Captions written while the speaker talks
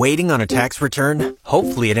Waiting on a tax return?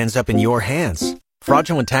 Hopefully it ends up in your hands.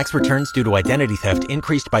 Fraudulent tax returns due to identity theft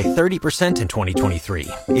increased by 30% in 2023.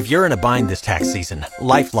 If you're in a bind this tax season,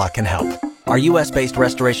 LifeLock can help. Our U.S.-based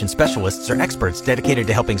restoration specialists are experts dedicated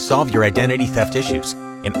to helping solve your identity theft issues.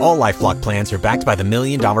 And all LifeLock plans are backed by the $1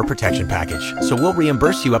 Million Protection Package. So we'll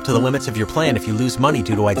reimburse you up to the limits of your plan if you lose money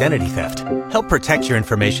due to identity theft. Help protect your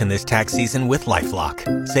information this tax season with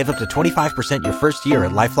LifeLock. Save up to 25% your first year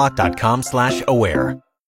at LifeLock.com/aware.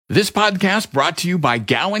 This podcast brought to you by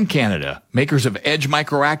Gowan, Canada, makers of Edge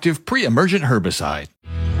Microactive pre-emergent herbicide.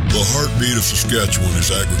 The heartbeat of Saskatchewan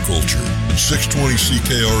is agriculture, and 620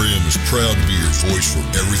 CKRM is proud to be your voice for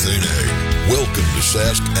everything ag. Welcome to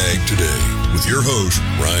Sask Ag Today with your host,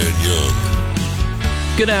 Ryan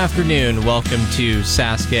Young. Good afternoon. Welcome to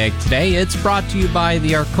Sask Ag Today. It's brought to you by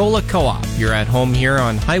the Arcola Co-op. You're at home here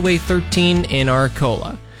on Highway 13 in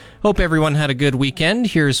Arcola. Hope everyone had a good weekend.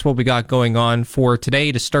 Here's what we got going on for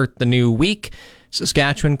today to start the new week.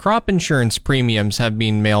 Saskatchewan crop insurance premiums have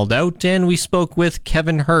been mailed out, and we spoke with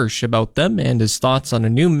Kevin Hirsch about them and his thoughts on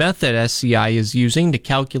a new method SCI is using to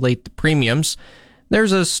calculate the premiums.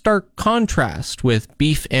 There's a stark contrast with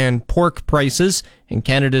beef and pork prices, and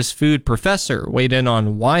Canada's food professor weighed in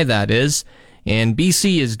on why that is, and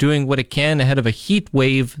BC is doing what it can ahead of a heat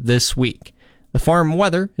wave this week. The farm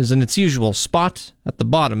weather is in its usual spot at the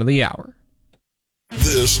bottom of the hour.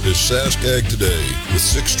 This is Sask Ag Today with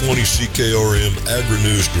 620 CKRM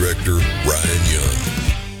Agri-News Director Ryan Young.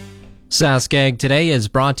 Sask Ag Today is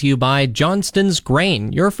brought to you by Johnston's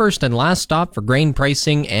Grain, your first and last stop for grain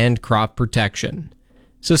pricing and crop protection.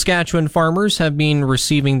 Saskatchewan farmers have been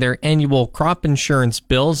receiving their annual crop insurance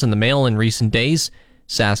bills in the mail in recent days.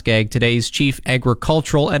 Sask Ag Today's chief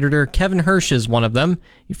agricultural editor Kevin Hirsch is one of them.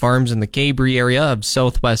 He farms in the Cabri area of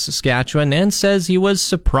southwest Saskatchewan and says he was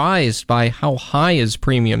surprised by how high his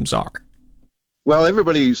premiums are. Well,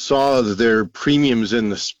 everybody saw their premiums in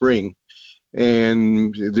the spring,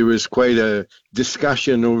 and there was quite a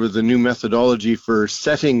discussion over the new methodology for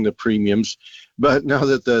setting the premiums. But now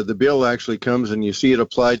that the bill actually comes and you see it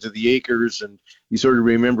applied to the acres and you sort of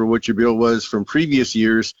remember what your bill was from previous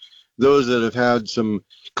years, those that have had some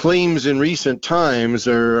claims in recent times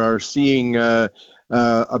are seeing a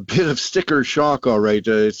bit of sticker shock, all right.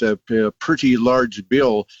 It's a pretty large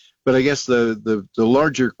bill. But I guess the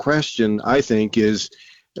larger question, I think, is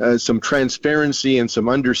some transparency and some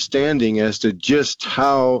understanding as to just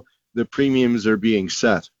how the premiums are being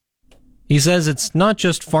set. He says it's not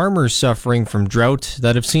just farmers suffering from drought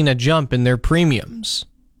that have seen a jump in their premiums.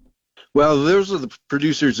 Well, those are the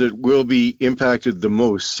producers that will be impacted the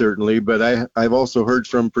most, certainly, but I've also heard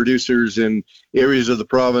from producers in areas of the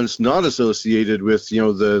province not associated with,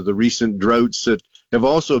 the recent droughts that have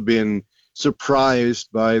also been surprised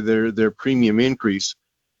by their premium increase.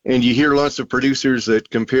 And you hear lots of producers that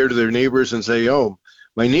compare to their neighbors and say, oh,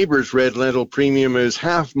 my neighbor's red lentil premium is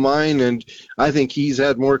half mine, and I think he's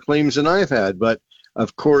had more claims than I've had. But,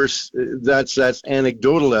 of course, that's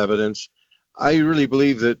anecdotal evidence. I really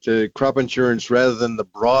believe that crop insurance, rather than the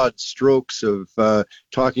broad strokes of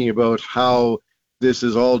talking about how this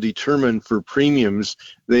is all determined for premiums,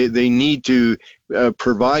 they need to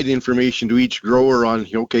provide information to each grower on,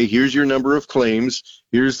 okay, here's your number of claims,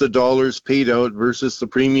 here's the dollars paid out versus the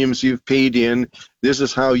premiums you've paid in, this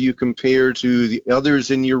is how you compare to the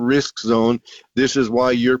others in your risk zone, this is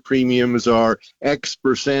why your premiums are X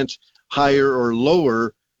percent higher or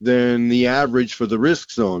lower than the average for the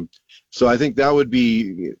risk zone. So I think that would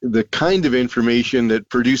be the kind of information that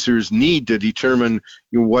producers need to determine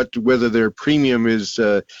whether their premium is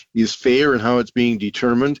fair and how it's being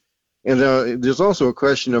determined. And there's also a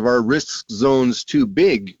question of, are risk zones too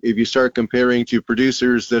big? If you start comparing to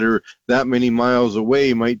producers that are that many miles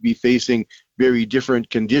away, might be facing very different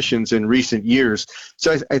conditions in recent years.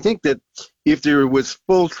 So I think that if there was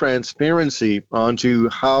full transparency onto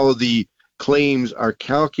how the claims are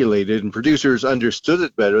calculated and producers understood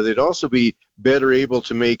it better, they'd also be better able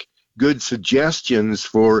to make good suggestions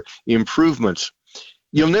for improvements.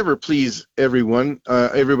 You'll never please everyone.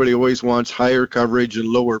 Everybody always wants higher coverage and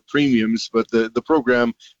lower premiums, but the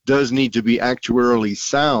program does need to be actuarially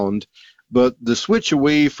sound. But the switch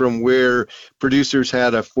away from where producers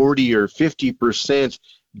had a 40 or 50%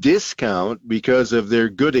 discount because of their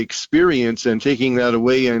good experience and taking that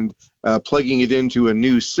away and plugging it into a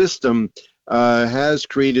new system has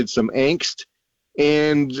created some angst.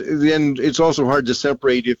 And then it's also hard to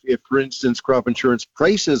separate if, for instance, crop insurance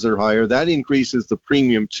prices are higher, that increases the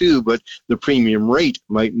premium too, but the premium rate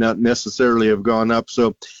might not necessarily have gone up.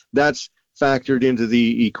 So that's factored into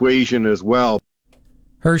the equation as well.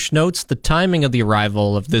 Hirsch notes the timing of the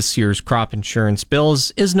arrival of this year's crop insurance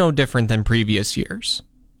bills is no different than previous years.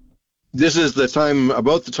 This is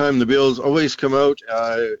about the time the bills always come out.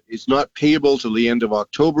 It's not payable till the end of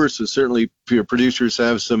October, so certainly producers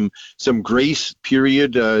have some grace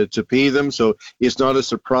period to pay them. So it's not a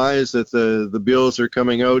surprise that the bills are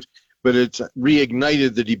coming out, but it's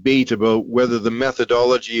reignited the debate about whether the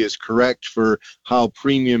methodology is correct for how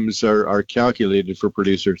premiums are calculated for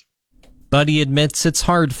producers. But he admits it's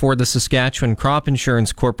hard for the Saskatchewan Crop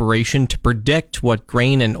Insurance Corporation to predict what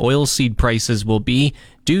grain and oilseed prices will be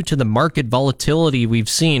due to the market volatility we've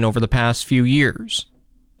seen over the past few years.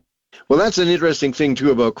 Well, that's an interesting thing,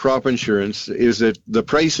 too, about crop insurance, is that the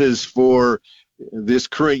prices for this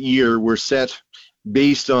current year were set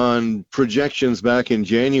based on projections back in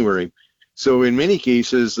January. So in many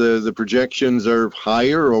cases, the projections are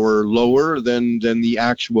higher or lower than the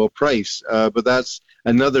actual price. But that's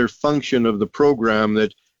another function of the program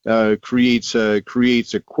that creates a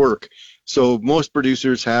quirk. So most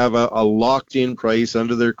producers have a locked-in price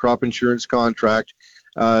under their crop insurance contract.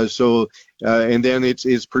 And then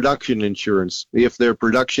it's production insurance. If their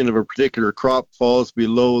production of a particular crop falls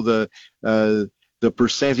below the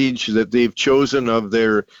percentage that they've chosen of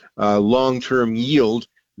their long-term yield,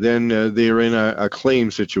 then they're in a claim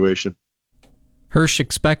situation. Hirsch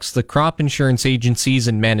expects the crop insurance agencies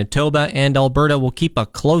in Manitoba and Alberta will keep a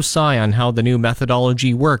close eye on how the new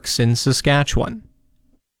methodology works in Saskatchewan.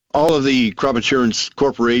 All of the crop insurance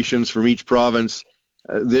corporations from each province,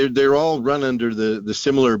 they're all run under the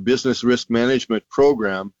similar business risk management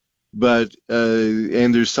program, but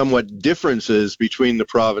and there's somewhat differences between the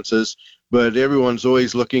provinces, but everyone's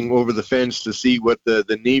always looking over the fence to see what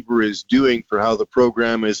the neighbor is doing for how the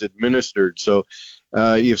program is administered. So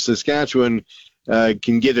if Saskatchewan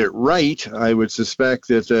can get it right, I would suspect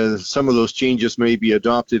that some of those changes may be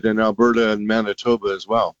adopted in Alberta and Manitoba as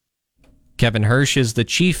well. Kevin Hirsch is the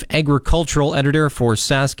Chief Agricultural Editor for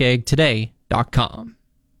SaskAgToday.com.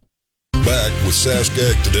 Back with Sask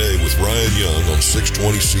Ag Today with Ryan Young on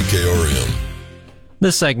 620 CKRM.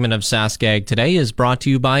 This segment of Sask Ag Today is brought to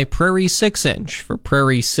you by Prairie 6-inch. For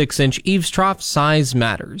Prairie 6-inch eaves trough, size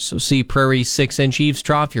matters. So see Prairie 6-inch eaves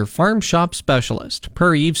trough, your farm shop specialist.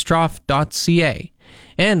 prairieeavestrough.ca.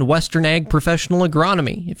 And Western Ag Professional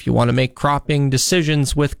Agronomy. If you want to make cropping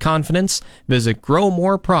decisions with confidence, visit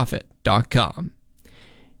growmoreprofit.com.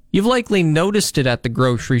 You've likely noticed it at the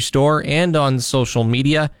grocery store and on social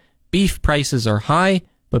media. Beef prices are high,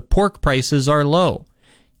 but pork prices are low.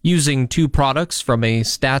 Using two products from a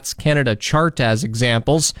Stats Canada chart as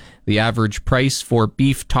examples, the average price for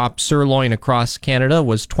beef top sirloin across Canada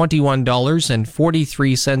was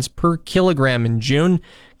 $21.43 per kilogram in June,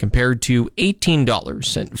 compared to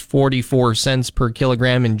 $18.44 per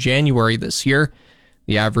kilogram in January this year.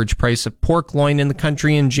 The average price of pork loin in the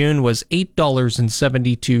country in June was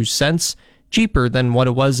 $8.72, cheaper than what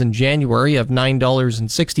it was in January of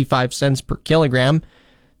 $9.65 per kilogram.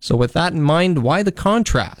 So with that in mind, why the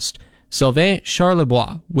contrast? Sylvain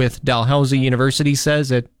Charlebois with Dalhousie University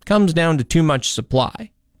says it comes down to too much supply.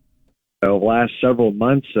 Over the last several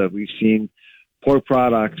months, we've seen pork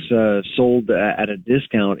products sold at a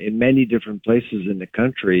discount in many different places in the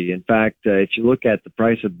country. In fact, if you look at the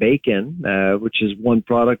price of bacon, which is one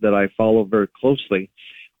product that I follow very closely,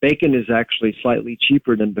 bacon is actually slightly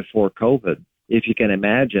cheaper than before COVID, if you can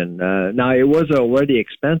imagine. Now, it was already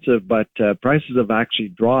expensive, but prices have actually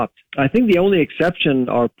dropped. I think the only exception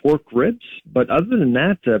are pork ribs, but other than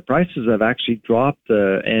that, prices have actually dropped.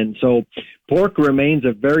 And so pork remains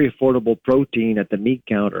a very affordable protein at the meat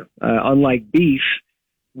counter, unlike beef,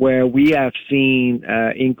 where we have seen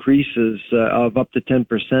increases of up to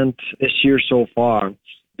 10% this year so far.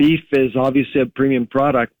 Beef is obviously a premium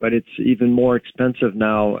product, but it's even more expensive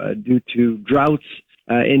now due to droughts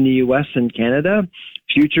in the U.S. and Canada.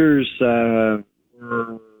 Futures were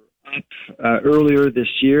up earlier this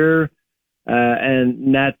year,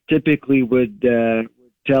 and that typically would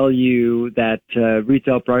tell you that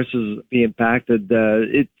retail prices would be impacted.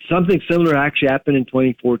 Something similar actually happened in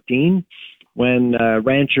 2014 when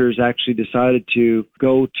ranchers actually decided to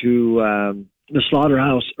go to the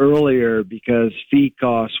slaughterhouse earlier because feed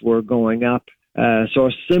costs were going up. So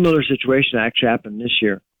a similar situation actually happened this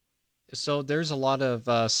year. So there's a lot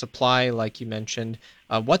of supply, like you mentioned.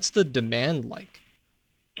 What's the demand like?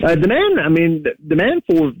 Demand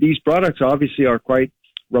for these products obviously are quite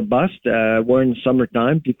robust. We're in the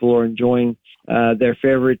summertime. People are enjoying their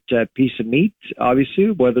favorite piece of meat,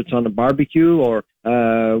 obviously, whether it's on a barbecue or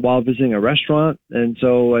while visiting a restaurant. And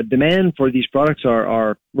so demand for these products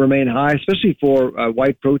remain high, especially for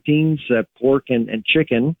white proteins, pork and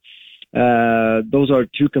chicken. Those are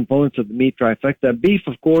two components of the meat trifecta. Beef,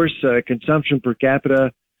 of course, consumption per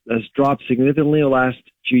capita has dropped significantly in the last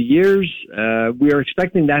few years. We are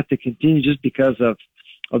expecting that to continue just because of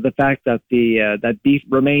the fact that that beef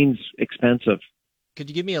remains expensive. Could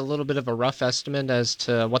you give me a little bit of a rough estimate as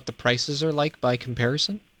to what the prices are like by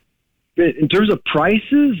comparison? In terms of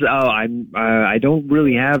prices, I don't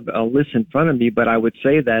really have a list in front of me, but I would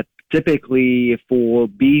say that typically for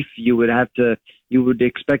beef, you would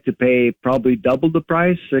expect to pay probably double the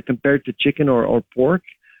price compared to chicken or pork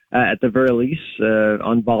at the very least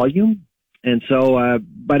on volume. And so,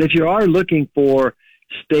 but if you are looking for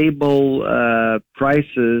stable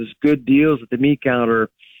prices, good deals at the meat counter,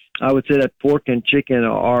 I would say that pork and chicken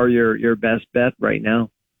are your best bet right now.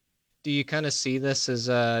 Do you kind of see this as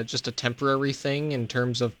just a temporary thing in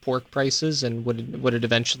terms of pork prices, and would it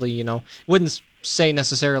eventually, wouldn't say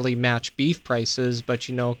necessarily match beef prices, but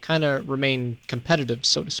kind of remain competitive,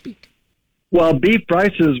 so to speak? Well, beef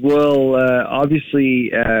prices will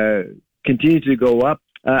obviously continue to go up.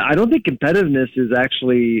 I don't think competitiveness is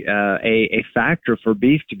actually a factor for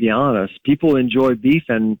beef, to be honest. People enjoy beef,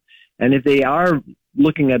 and if they are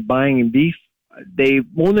looking at buying beef, they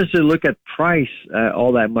won't necessarily look at price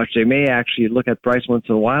all that much. They may actually look at price once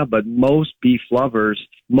in a while, but most beef lovers,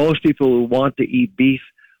 most people who want to eat beef,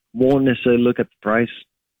 won't necessarily look at the price.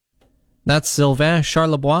 That's Sylvain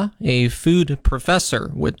Charlebois, a food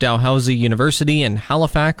professor with Dalhousie University in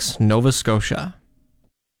Halifax, Nova Scotia.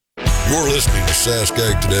 You're listening to Sask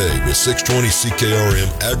Ag Today with 620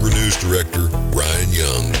 CKRM Agri-News Director Ryan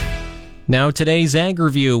Young. Now today's Ag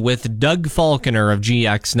Review with Doug Falconer of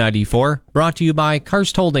GX94, brought to you by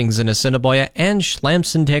Karst Holdings in Assiniboia and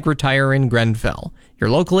Schlamps Integra Tire in Grenfell, your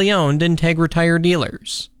locally owned Integra Tire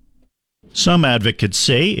dealers. Some advocates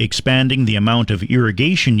say expanding the amount of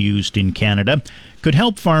irrigation used in Canada could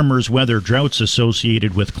help farmers weather droughts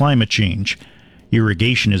associated with climate change.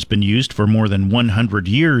 Irrigation has been used for more than 100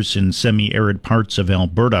 years in semi-arid parts of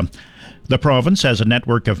Alberta. The province has a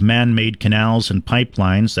network of man-made canals and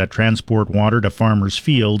pipelines that transport water to farmers'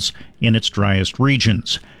 fields in its driest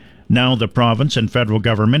regions. Now the province and federal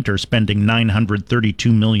government are spending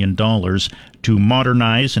 $932 million to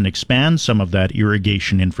modernize and expand some of that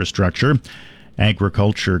irrigation infrastructure.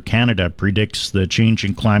 Agriculture Canada predicts the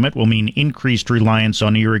changing climate will mean increased reliance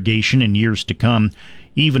on irrigation in years to come,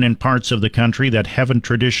 even in parts of the country that haven't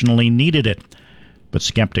traditionally needed it. But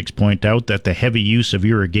skeptics point out that the heavy use of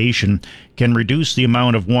irrigation can reduce the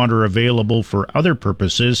amount of water available for other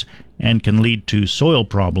purposes and can lead to soil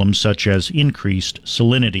problems such as increased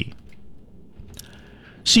salinity.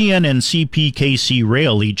 CN and CPKC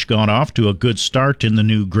Rail each got off to a good start in the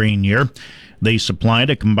new grain year. They supplied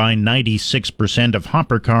a combined 96% of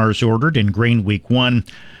hopper cars ordered in Grain Week 1,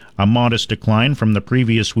 a modest decline from the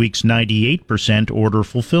previous week's 98% order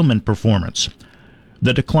fulfillment performance.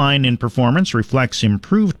 The decline in performance reflects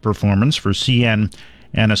improved performance for CN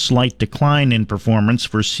and a slight decline in performance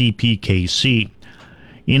for CPKC.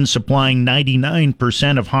 In supplying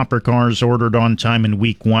 99% of hopper cars ordered on time in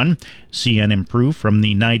Week 1, CN improved from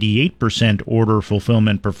the 98% order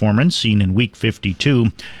fulfillment performance seen in Week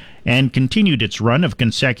 52 and continued its run of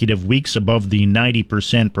consecutive weeks above the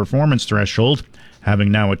 90% performance threshold,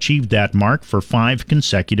 having now achieved that mark for 5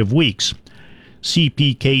 consecutive weeks.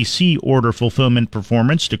 CPKC order fulfillment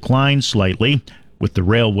performance declined slightly, with the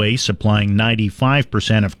railway supplying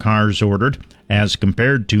 95% of cars ordered, as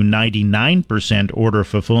compared to 99% order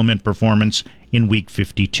fulfillment performance in Week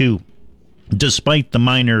 52. Despite the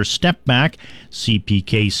minor step back,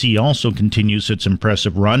 CPKC also continues its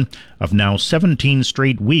impressive run of now 17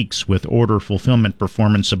 straight weeks with order fulfillment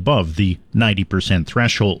performance above the 90%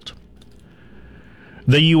 threshold.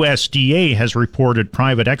 The USDA has reported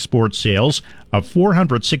private export sales of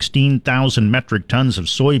 416,000 metric tons of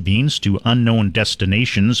soybeans to unknown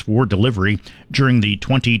destinations for delivery during the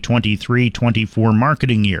 2023-24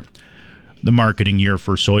 marketing year. The marketing year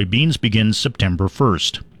for soybeans begins September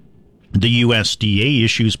 1st. The USDA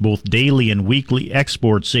issues both daily and weekly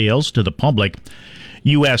export sales to the public.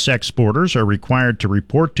 U.S. exporters are required to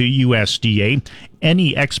report to USDA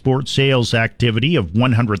any export sales activity of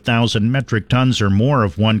 100,000 metric tons or more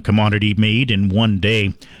of one commodity made in one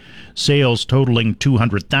day. Sales totaling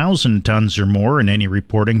 200,000 tons or more in any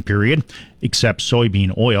reporting period, except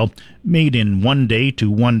soybean oil, made in one day to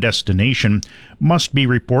one destination, must be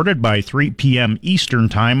reported by 3 p.m. Eastern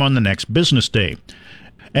Time on the next business day.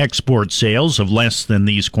 Export sales of less than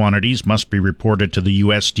these quantities must be reported to the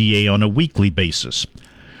USDA on a weekly basis.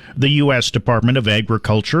 The U.S. Department of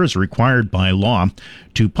Agriculture is required by law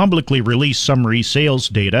to publicly release summary sales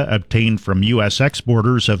data obtained from U.S.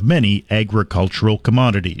 exporters of many agricultural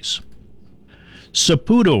commodities.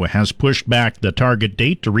 Saputo has pushed back the target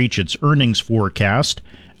date to reach its earnings forecast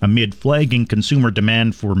amid flagging consumer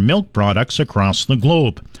demand for milk products across the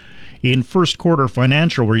globe. In first quarter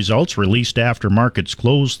financial results released after markets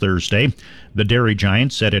closed Thursday, the dairy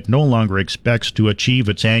giant said it no longer expects to achieve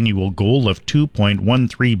its annual goal of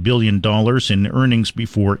 $2.13 billion in earnings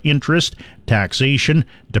before interest, taxation,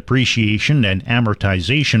 depreciation, and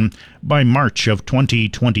amortization by March of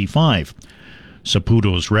 2025.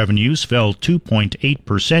 Saputo's revenues fell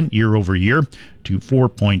 2.8% year over year to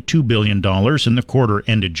 $4.2 billion in the quarter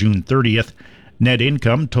ended June 30th. Net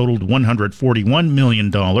income totaled $141 million,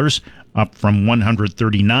 up from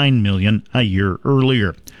 $139 million a year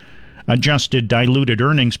earlier. Adjusted diluted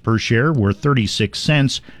earnings per share were 36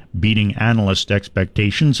 cents, beating analyst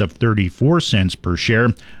expectations of 34 cents per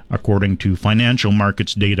share, according to financial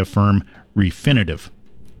markets data firm Refinitiv.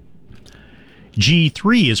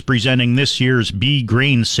 G3 is presenting this year's Bee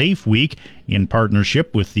Grain Safe Week in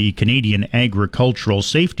partnership with the Canadian Agricultural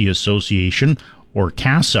Safety Association, or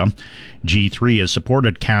CASA. G3 has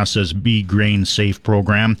supported CASA's Bee Grain Safe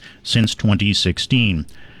program since 2016.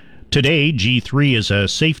 Today, G3 is a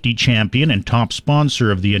safety champion and top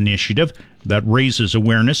sponsor of the initiative that raises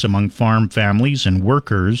awareness among farm families and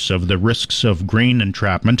workers of the risks of grain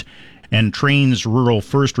entrapment and trains rural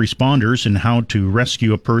first responders in how to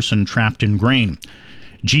rescue a person trapped in grain.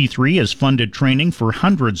 G3 has funded training for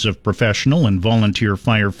hundreds of professional and volunteer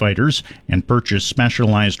firefighters and purchased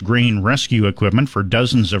specialized grain rescue equipment for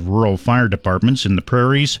dozens of rural fire departments in the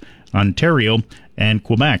Prairies, Ontario, and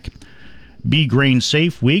Quebec. Bee Grain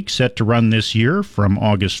Safe Week, set to run this year from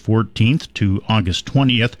August 14th to August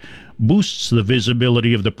 20th, boosts the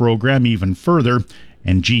visibility of the program even further,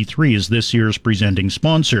 and G3 is this year's presenting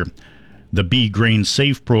sponsor. The Bee Grain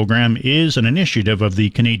Safe program is an initiative of the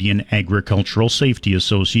Canadian Agricultural Safety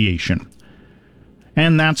Association.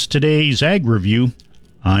 And that's today's Ag Review.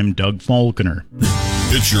 I'm Doug Falconer.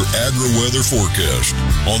 It's your agri-weather forecast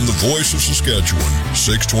on the Voice of Saskatchewan,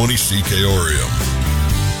 620 CKRM.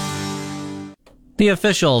 The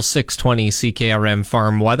official 620 CKRM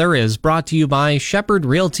farm weather is brought to you by Shepherd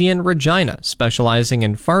Realty in Regina, specializing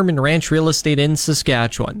in farm and ranch real estate in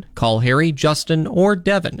Saskatchewan. Call Harry, Justin, or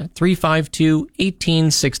Devin at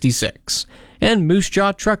 352-1866. And Moose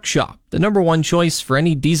Jaw Truck Shop, the #1 choice for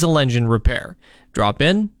any diesel engine repair. Drop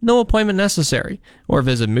in, no appointment necessary, or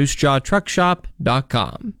visit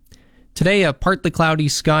moosejawtruckshop.com. Today, a partly cloudy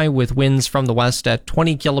sky with winds from the west at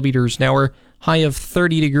 20 kilometers an hour, high of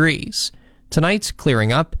 30 degrees. Tonight,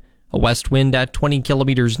 clearing up, a west wind at 20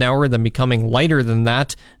 kilometers an hour, then becoming lighter than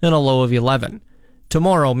that, and a low of 11.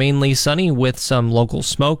 Tomorrow, mainly sunny with some local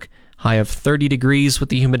smoke, high of 30 degrees with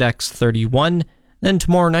the humidex 31. Then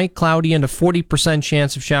tomorrow night, cloudy and a 40%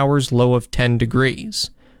 chance of showers, low of 10 degrees.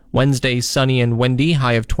 Wednesday, sunny and windy,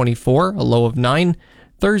 high of 24, a low of 9.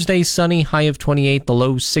 Thursday, sunny, high of 28, the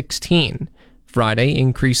low 16. Friday,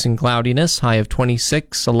 increasing cloudiness, high of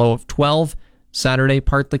 26, a low of 12. Saturday,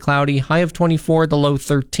 partly cloudy, high of 24, the low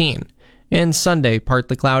 13. And Sunday,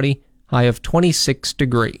 partly cloudy, high of 26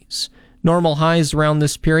 degrees. Normal highs around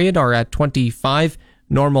this period are at 25,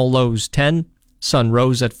 normal lows 10. Sun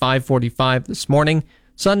rose at 5:45 this morning.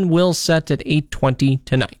 Sun will set at 8:20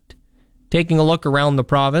 tonight. Taking a look around the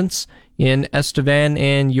province, in Estevan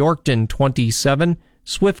and Yorkton 27,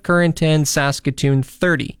 Swift Current and Saskatoon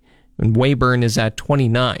 30, and Weyburn is at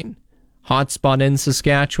 29. Hotspot in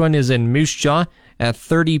Saskatchewan is in Moose Jaw at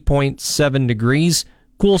 30.7 degrees.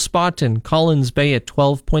 Cool spot in Collins Bay at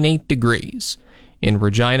 12.8 degrees. In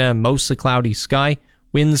Regina, mostly cloudy sky.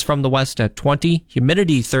 Winds from the west at 20.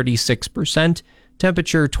 Humidity 36%.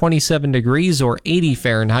 Temperature 27 degrees or 80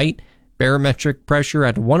 Fahrenheit. Barometric pressure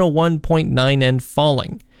at 101.9 and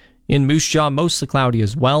falling. In Moose Jaw, mostly cloudy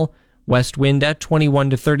as well. West wind at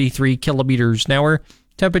 21 to 33 kilometers an hour.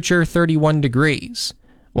 Temperature 31 degrees.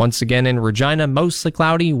 Once again in Regina, mostly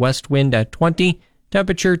cloudy, west wind at 20,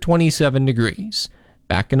 temperature 27 degrees.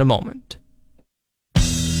 Back in a moment.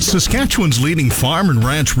 Saskatchewan's leading farm and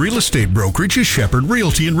ranch real estate brokerage is Shepherd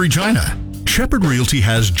Realty in Regina. Shepherd Realty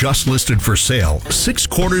has just listed for sale 6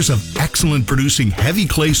 quarters of excellent producing heavy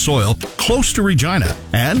clay soil close to Regina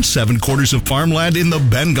and 7 quarters of farmland in the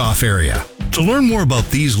Bengoff area. To learn more about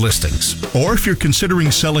these listings, or if you're considering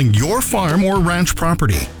selling your farm or ranch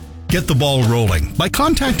property, get the ball rolling by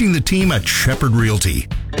contacting the team at Shepherd Realty.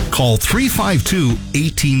 Call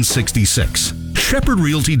 352-1866.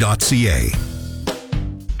 shepherdrealty.ca.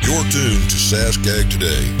 You're tuned to Sask Ag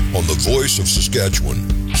Today on the Voice of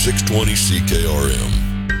Saskatchewan, 620 CKRM.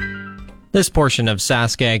 This portion of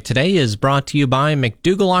Sask Ag Today is brought to you by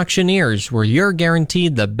McDougall Auctioneers, where you're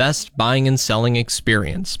guaranteed the best buying and selling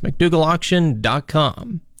experience.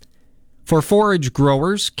 McDougallAuction.com. For forage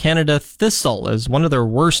growers, Canada thistle is one of their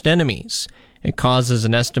worst enemies. It causes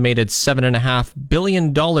an estimated $7.5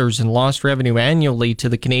 billion in lost revenue annually to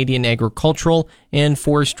the Canadian agricultural and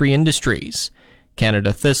forestry industries.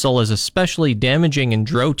 Canada thistle is especially damaging in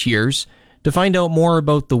drought years. To find out more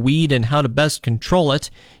about the weed and how to best control it,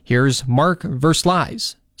 here's Mark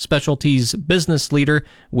Verslaes, Specialties Business Leader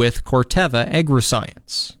with Corteva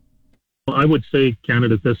Agriscience. I would say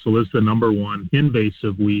Canada thistle is the number one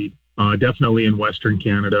invasive weed, definitely in Western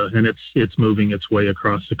Canada, and it's moving its way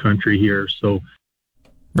across the country here. So,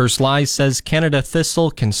 Verslaes says Canada thistle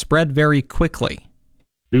can spread very quickly.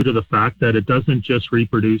 Due to the fact that it doesn't just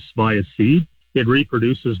reproduce via seed, it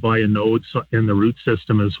reproduces via nodes in the root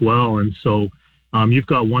system as well. And so you've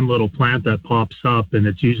got one little plant that pops up, and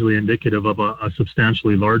it's usually indicative of a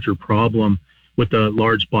substantially larger problem with a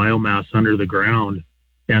large biomass under the ground.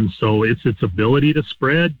 And so its ability to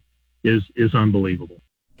spread is unbelievable.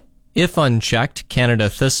 If unchecked, Canada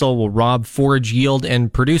thistle will rob forage yield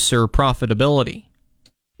and producer profitability.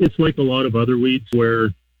 It's like a lot of other weeds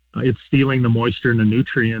where it's stealing the moisture and the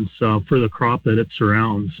nutrients for the crop that it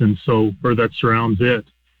surrounds, or that surrounds it.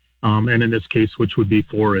 And in this case, which would be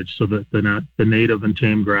forage, so that the native and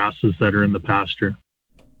tame grasses that are in the pasture.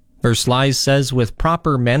 Verslaes says with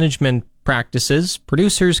proper management practices,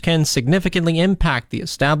 producers can significantly impact the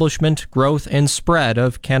establishment, growth, and spread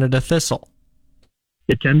of Canada thistle.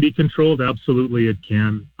 It can be controlled, absolutely it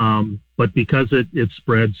can. But because it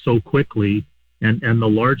spreads so quickly, and the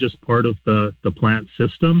largest part of the plant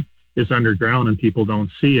system is underground and people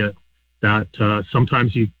don't see it, that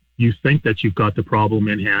sometimes you think that you've got the problem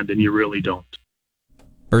in hand and you really don't.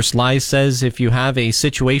 Verslaes says if you have a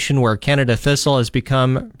situation where Canada thistle has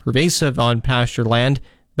become pervasive on pasture land,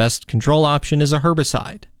 best control option is a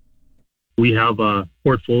herbicide. We have a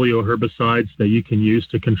portfolio of herbicides that you can use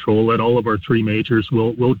to control it. All of our three majors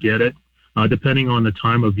will get it, depending on the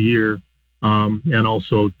time of year. And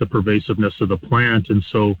also the pervasiveness of the plant. And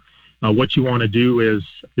so what you want to do is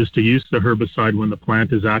to use the herbicide when the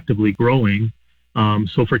plant is actively growing.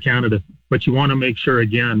 So for Canada, but you want to make sure,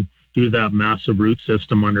 again, due to that massive root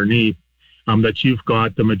system underneath, that you've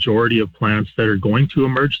got the majority of plants that are going to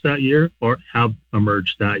emerge that year or have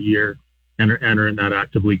emerged that year and are in that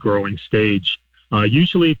actively growing stage.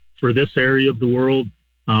 Usually for this area of the world,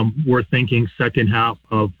 we're thinking second half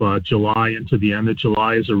of July into the end of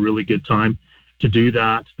July is a really good time to do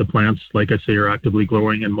that. The plants, like I say, are actively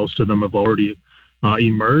growing, and most of them have already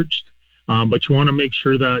emerged. But you want to make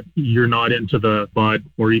sure that you're not into the bud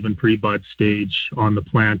or even pre-bud stage on the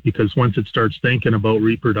plant, because once it starts thinking about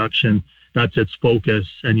reproduction, that's its focus,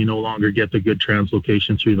 and you no longer get the good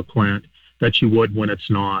translocation through the plant that you would when it's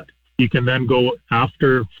not. You can then go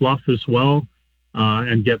after fluff as well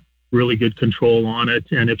and get really good control on it.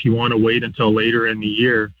 And if you want to wait until later in the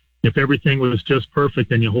year, if everything was just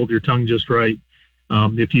perfect and you hold your tongue just right,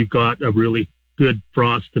 if you've got a really good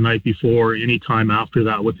frost the night before, any time after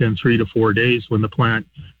that, within 3 to 4 days, when the plant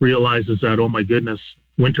realizes that, oh my goodness,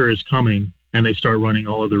 winter is coming, and they start running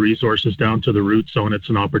all of the resources down to the root zone, it's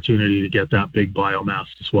an opportunity to get that big biomass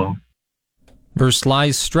as well.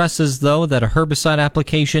 Verslaes stresses, though, that a herbicide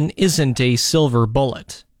application isn't a silver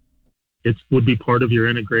bullet. It would be part of your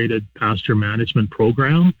integrated pasture management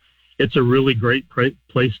program. It's a really great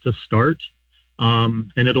place to start,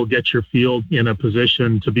 and it'll get your field in a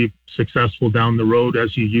position to be successful down the road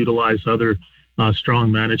as you utilize other strong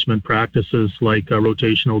management practices like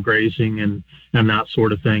rotational grazing and that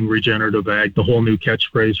sort of thing, regenerative ag, the whole new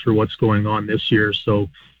catchphrase for what's going on this year. So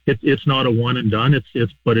it's not a one and done,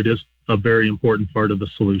 but it is a very important part of the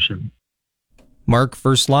solution. Mark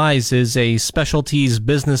Verslaes is a specialties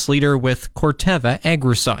business leader with Corteva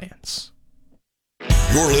Agriscience.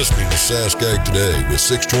 You're listening to Sask Ag Today with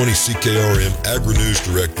 620 CKRM Agri-News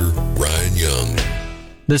Director Ryan Young.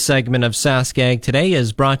 This segment of Sask Ag Today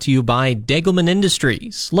is brought to you by Degelman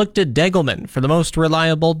Industries. Look to Degelman for the most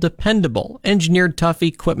reliable, dependable, engineered tough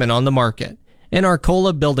equipment on the market. And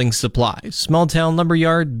Arcola Building Supplies, small town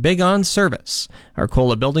lumberyard, big on service.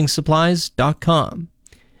 ArcolaBuildingSupplies.com.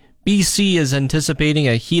 BC is anticipating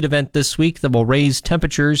a heat event this week that will raise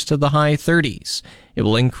temperatures to the high 30s. It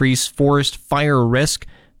will increase forest fire risk,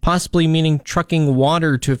 possibly meaning trucking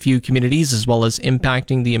water to a few communities, as well as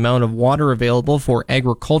impacting the amount of water available for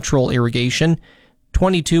agricultural irrigation.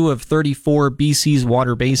 22 of 34 BC's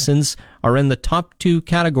water basins are in the top 2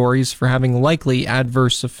 categories for having likely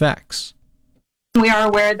adverse effects. We are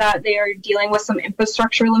aware that they are dealing with some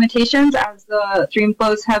infrastructure limitations as the stream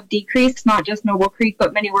flows have decreased. Not just Noble Creek,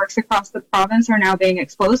 but many works across the province are now being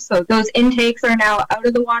exposed. So those intakes are now out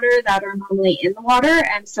of the water that are normally in the water.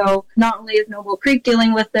 And so not only is Noble Creek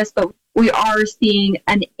dealing with this, but we are seeing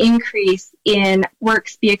an increase in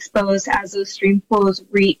works be exposed as those stream flows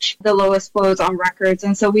reach the lowest flows on records.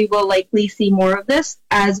 And so we will likely see more of this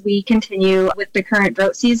as we continue with the current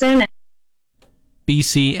drought season.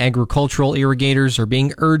 BC agricultural irrigators are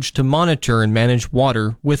being urged to monitor and manage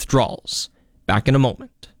water withdrawals. Back in a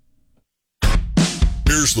moment.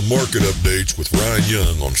 Here's the market updates with Ryan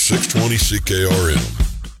Young on 620 CKRM.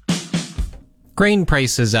 Grain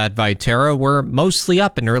prices at Viterra were mostly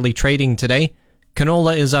up in early trading today.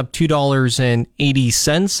 Canola is up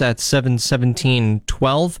 $2.80 at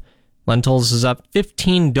 $7.1712. Lentils is up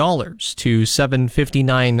 $15 to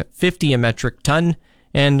 $7.5950 a metric ton.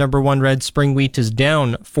 And number one red spring wheat is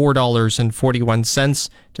down $4.41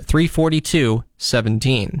 to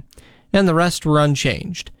 $342.17. And the rest were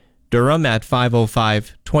unchanged. Durum at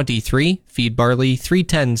 $505.23, feed barley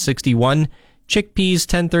 $310.61, chickpeas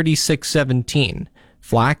 $1036.17,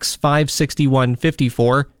 flax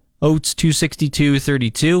 $561.54, oats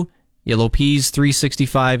 $262.32, yellow peas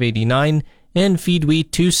 $365.89, and feed wheat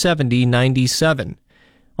 $270.97.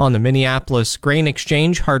 On the Minneapolis Grain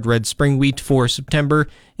Exchange, hard red spring wheat for September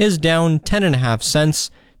is down 10.5 cents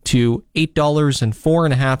to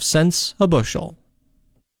 $8.04.5 a bushel.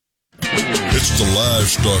 It's the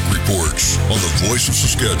Livestock Reports on the Voice of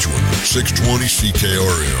Saskatchewan, 620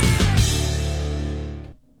 CKRM.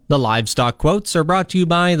 The livestock quotes are brought to you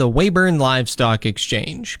by the Weyburn Livestock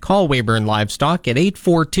Exchange. Call Weyburn Livestock at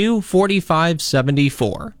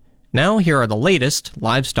 842-4574. Now here are the latest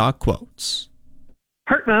livestock quotes.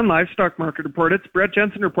 Heartland Livestock Market Report. It's Brett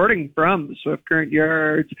Jensen reporting from the Swift Current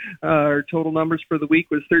Yards. Our total numbers for the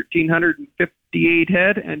week was 1,358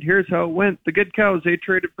 head, and here's how it went. The good cows, they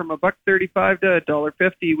traded from $1.35 to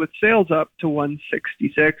 $1.50, with sales up to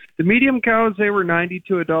 $1.66. The medium cows, they were $90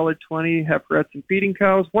 to $1.20. Heiferettes and feeding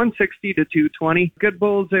cows, $1.60 to $2.20. Good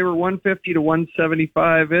bulls, they were $1.50 to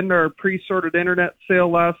 $1.75. In our pre-sorted internet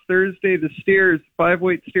sale last Thursday, the steers,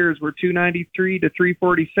 5-weight steers were $2.93 to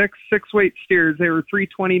 $3.46. 6-weight steers, they were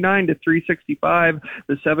 $3.29 to $3.65.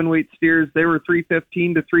 The 7-weight steers, they were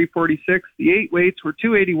 $3.15 to $3.46. The 8-weights were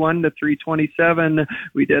 $2.81 to $3.27.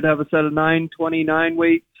 We did have a set of 9.29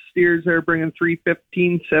 weight steers there, bringing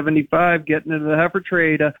 $3.15.75. Getting into the heifer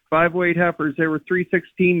trade, 5-weight heifers, they were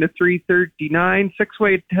 $3.16 to $3.39.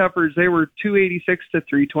 6-weight heifers, they were $2.86 to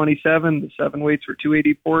 $3.27. The 7-weights were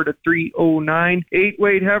 $2.84 to $3.09.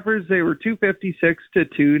 8-weight heifers, they were $2.56 to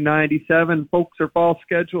 $2.97. Folks, our fall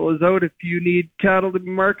schedule is out. If you need cattle to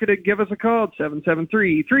be marketed, give us a call at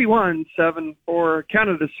 773-3174.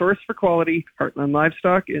 Canada's source for quality, Heartland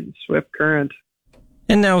Livestock in Swift Current.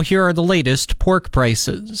 And now here are the latest pork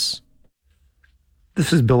prices.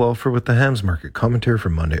 This is Bill Alford with the Hams Market Commentary for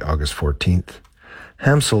Monday, August 14th.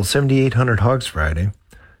 Hams sold 7,800 hogs Friday,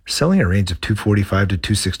 selling a range of $245 to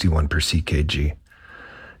 $261 per CKG.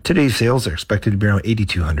 Today's sales are expected to be around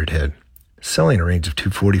 8,200 head, selling a range of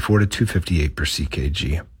 $244 to $258 per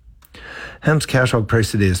CKG. Hams cash hog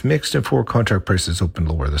price today is mixed, and forward contract prices opened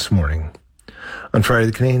lower this morning. On Friday,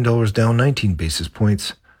 the Canadian dollar is down 19 basis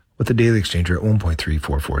points, with the daily exchange rate at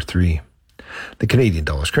 1.3443. The Canadian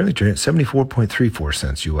dollar is currently trading at 74.34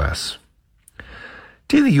 cents U.S.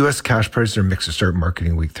 Daily U.S. cash prices are mixed to start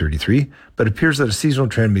marketing week 33, but it appears that a seasonal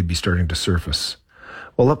trend may be starting to surface.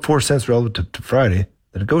 While up 4 cents relative to Friday,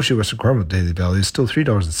 the negotiated Western Carmel daily value is still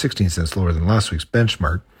 $3.16 lower than last week's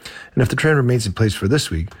benchmark, and if the trend remains in place for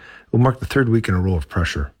this week, it will mark the third week in a row of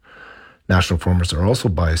pressure. National formers are also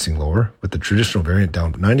biasing lower, with the traditional variant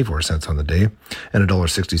down 94 cents on the day and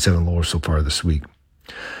 $1.67 lower so far this week.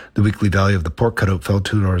 The weekly value of the pork cutout fell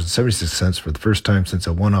 $2.76 for the first time since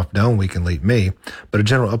a one-off down week in late May, but a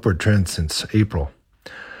general upward trend since April.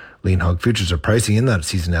 Lean hog futures are pricing in that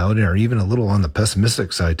seasonality and are even a little on the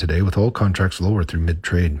pessimistic side today, with all contracts lower through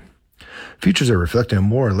mid-trade. Futures are reflecting a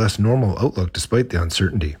more or less normal outlook despite the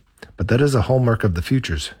uncertainty, but that is a hallmark of the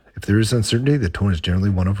futures. If there is uncertainty, the tone is generally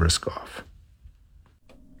one of risk off.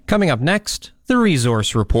 Coming up next, the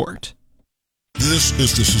Resource Report. This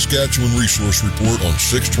is the Saskatchewan Resource Report on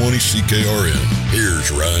 620 CKRM.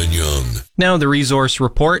 Here's Ryan Young. Now the Resource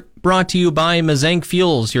Report, brought to you by Mazank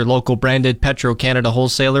Fuels, your local branded Petro-Canada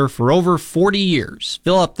wholesaler for over 40 years.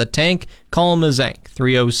 Fill up the tank, call Mazank,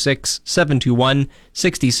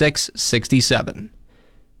 306-721-6667.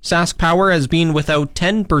 Sask Power has been without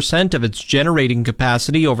 10% of its generating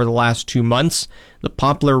capacity over the last 2 months. The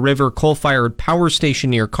Poplar River coal-fired power station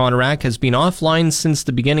near Conorack has been offline since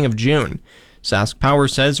the beginning of June. Sask Power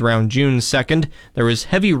says around June 2nd, there was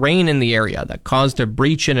heavy rain in the area that caused a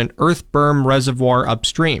breach in an earth berm reservoir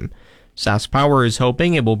upstream. Sask Power is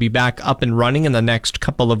hoping it will be back up and running in the next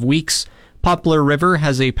couple of weeks. Poplar River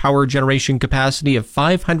has a power generation capacity of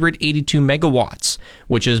 582 megawatts,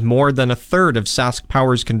 which is more than a third of Sask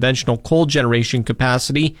Power's conventional coal generation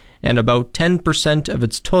capacity and about 10% of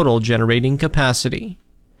its total generating capacity.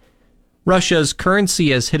 Russia's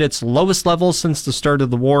currency has hit its lowest level since the start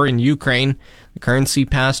of the war in Ukraine. The currency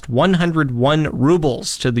passed 101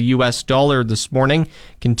 rubles to the US dollar this morning,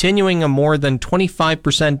 continuing a more than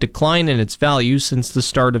 25% decline in its value since the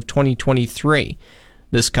start of 2023.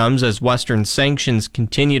 This comes as Western sanctions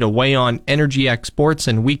continue to weigh on energy exports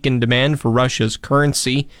and weaken demand for Russia's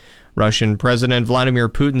currency. Russian President Vladimir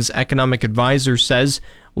Putin's economic advisor says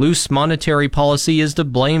loose monetary policy is to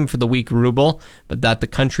blame for the weak ruble, but that the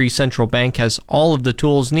country's central bank has all of the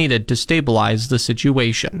tools needed to stabilize the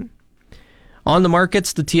situation. On the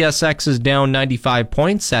markets, the TSX is down 95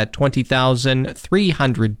 points at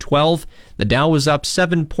 20,312. The Dow is up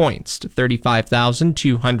 7 points to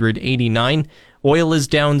 35,289. Oil is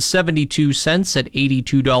down 72 cents at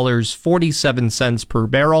 $82.47 per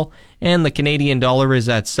barrel, and the Canadian dollar is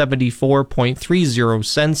at 74.30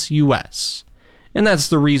 cents US. And that's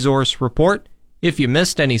the Resource Report. If you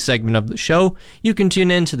missed any segment of the show, you can tune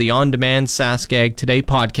in to the on-demand Sask Ag Today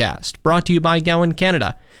podcast, brought to you by Gowan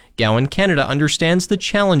Canada. Gowan Canada understands the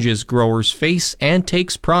challenges growers face and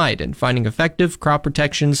takes pride in finding effective crop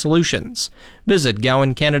protection solutions. Visit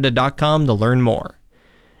GowanCanada.com to learn more.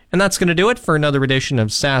 And that's going to do it for another edition of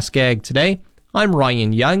Sask Ag Today. I'm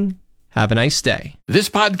Ryan Young. Have a nice day. This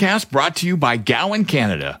podcast brought to you by Gowan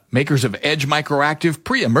Canada, makers of Edge Microactive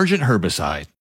pre-emergent herbicide.